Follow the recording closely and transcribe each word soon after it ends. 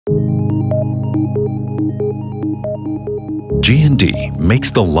G+D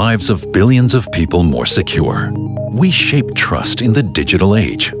makes the lives of billions of people more secure. We shape trust in the digital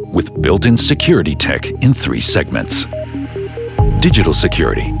age with built-in security tech in 3 segments: digital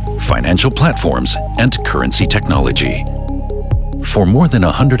security, financial platforms, and currency technology. For more than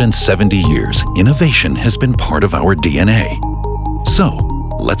 170 years, innovation has been part of our DNA. So,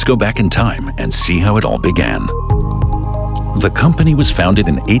 let's go back in time and see how it all began. The company was founded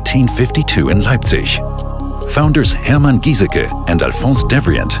in 1852 in Leipzig. Founders Hermann Giesecke and Alphonse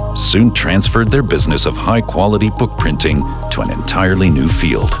Devrient soon transferred their business of high-quality book printing to an entirely new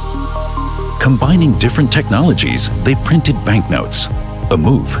field. Combining different technologies, they printed banknotes, a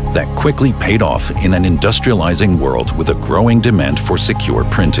move that quickly paid off in an industrializing world with a growing demand for secure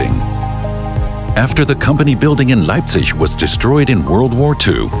printing. After the company building in Leipzig was destroyed in World War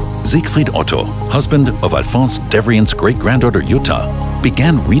II, Siegfried Otto, husband of Alphonse Devrient's great-granddaughter Jutta,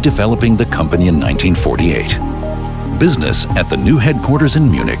 began redeveloping the company in 1948. Business at the new headquarters in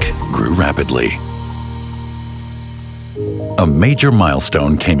Munich grew rapidly. A major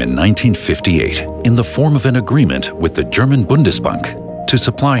milestone came in 1958 in the form of an agreement with the German Bundesbank to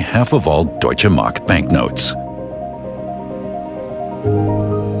supply half of all Deutsche Mark banknotes.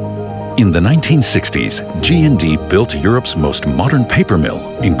 In the 1960s, G+D built Europe's most modern paper mill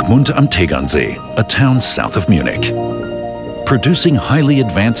in Gmund am Tegernsee, a town south of Munich. Producing highly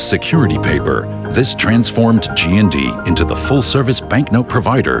advanced security paper, this transformed G+D into the full-service banknote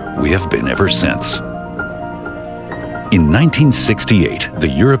provider we have been ever since. In 1968, the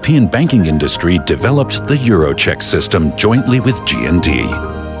European banking industry developed the Euro-check system jointly with G+D.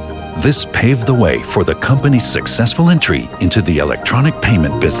 This paved the way for the company's successful entry into the electronic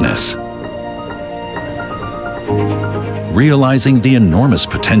payment business. Realizing the enormous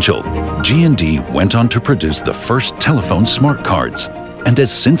potential, G+D went on to produce the first telephone smart cards and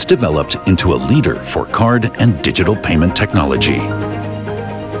has since developed into a leader for card and digital payment technology.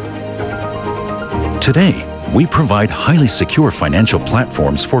 Today, we provide highly secure financial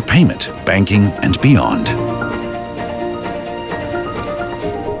platforms for payment, banking, and beyond.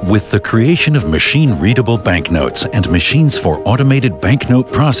 With the creation of machine-readable banknotes and machines for automated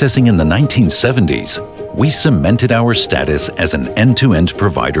banknote processing in the 1970s, we cemented our status as an end-to-end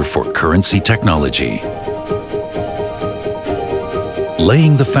provider for currency technology.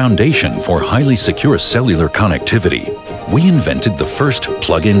 Laying the foundation for highly secure cellular connectivity, we invented the first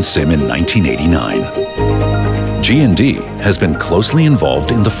plug-in SIM in 1989. G+D has been closely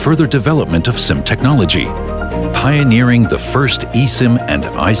involved in the further development of SIM technology, pioneering the first eSIM and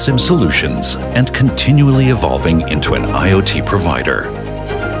iSIM solutions and continually evolving into an IoT provider.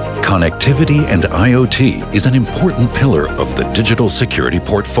 Connectivity and IoT is an important pillar of the digital security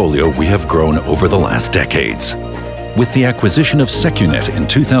portfolio we have grown over the last decades. With the acquisition of SecurityTech in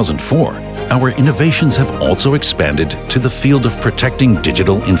 2004, our innovations have also expanded to the field of protecting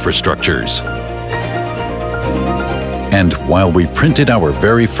digital infrastructures. And while we printed our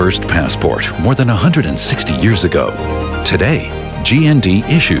very first passport more than 160 years ago, today, G+D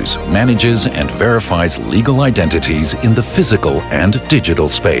issues, manages, and verifies legal identities in the physical and digital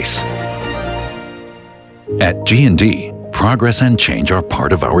space. At G+D, progress and change are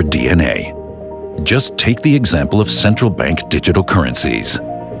part of our DNA. Just take the example of central bank digital currencies.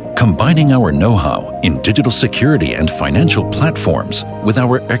 Combining our know-how in digital security and financial platforms with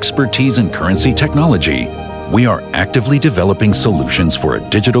our expertise in currency technology, we are actively developing solutions for a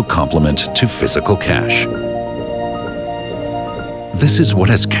digital complement to physical cash. This is what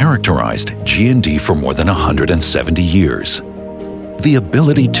has characterized G+D for more than 170 years. The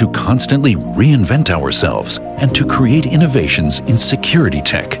ability to constantly reinvent ourselves and to create innovations in security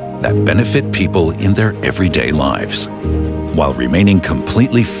tech that benefit people in their everyday lives, while remaining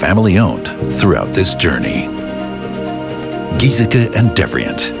completely family-owned throughout this journey. Giesecke &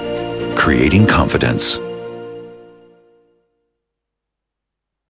 Devrient, creating confidence.